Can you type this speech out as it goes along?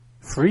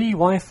Free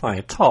Wi-Fi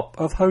top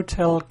of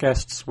hotel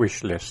guests'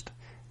 wish list.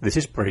 This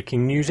is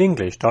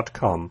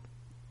breakingnewsenglish.com.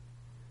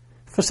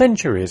 For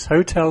centuries,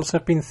 hotels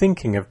have been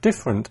thinking of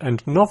different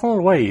and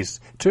novel ways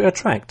to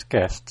attract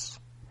guests.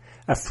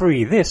 A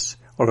free this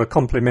or a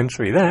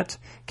complimentary that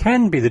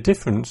can be the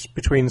difference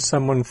between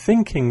someone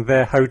thinking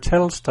their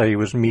hotel stay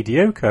was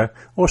mediocre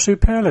or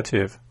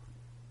superlative.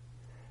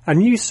 A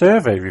new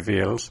survey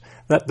reveals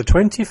that the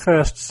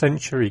 21st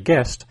century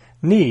guest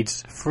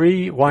needs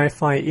free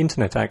Wi-Fi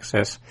internet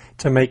access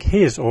to make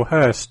his or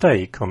her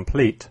stay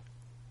complete.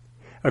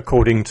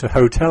 According to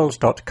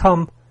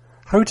Hotels.com,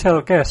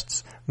 hotel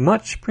guests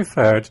much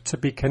preferred to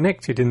be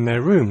connected in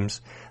their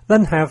rooms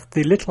than have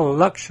the little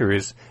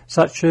luxuries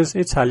such as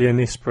Italian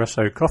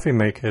espresso coffee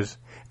makers,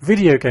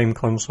 video game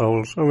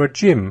consoles or a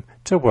gym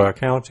to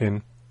work out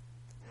in.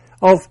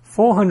 Of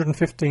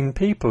 415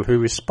 people who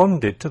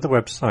responded to the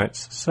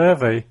website's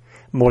survey,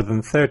 more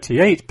than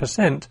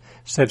 38%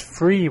 said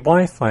free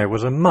Wi-Fi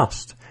was a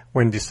must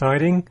when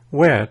deciding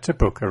where to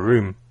book a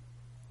room.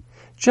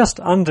 Just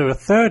under a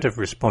third of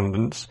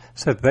respondents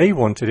said they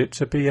wanted it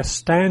to be a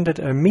standard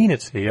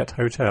amenity at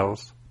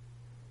hotels.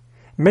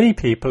 Many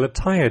people are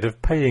tired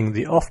of paying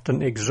the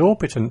often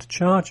exorbitant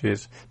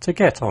charges to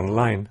get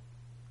online.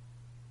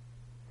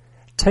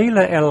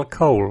 Taylor L.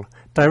 Cole,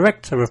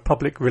 Director of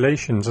Public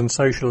Relations and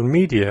Social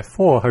Media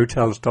for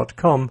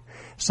Hotels.com,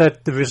 said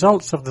the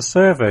results of the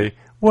survey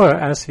were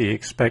as he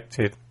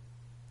expected.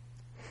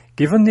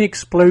 Given the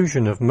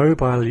explosion of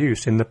mobile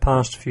use in the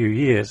past few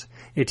years,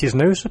 it is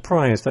no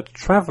surprise that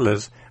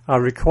travellers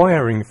are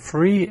requiring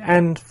free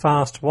and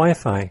fast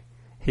Wi-Fi,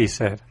 he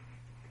said.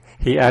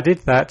 He added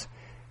that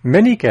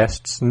many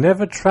guests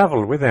never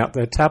travel without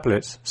their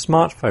tablets,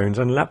 smartphones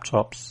and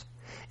laptops.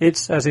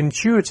 It's as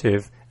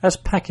intuitive as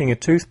packing a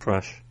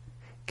toothbrush.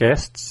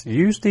 Guests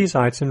use these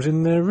items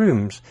in their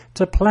rooms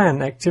to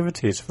plan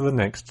activities for the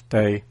next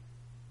day.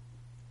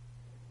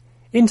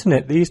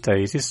 Internet these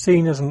days is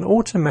seen as an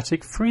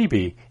automatic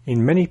freebie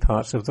in many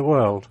parts of the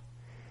world.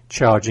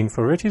 Charging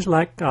for it is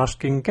like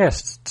asking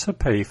guests to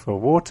pay for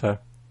water.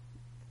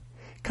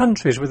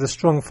 Countries with a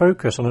strong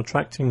focus on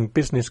attracting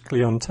business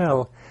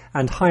clientele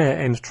and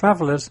higher-end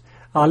travellers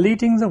are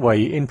leading the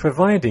way in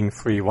providing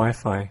free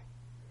Wi-Fi.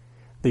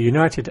 The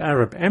United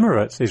Arab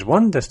Emirates is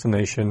one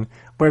destination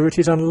where it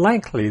is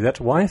unlikely that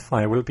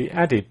Wi-Fi will be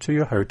added to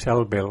your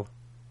hotel bill.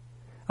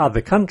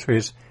 Other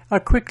countries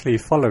are quickly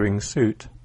following suit.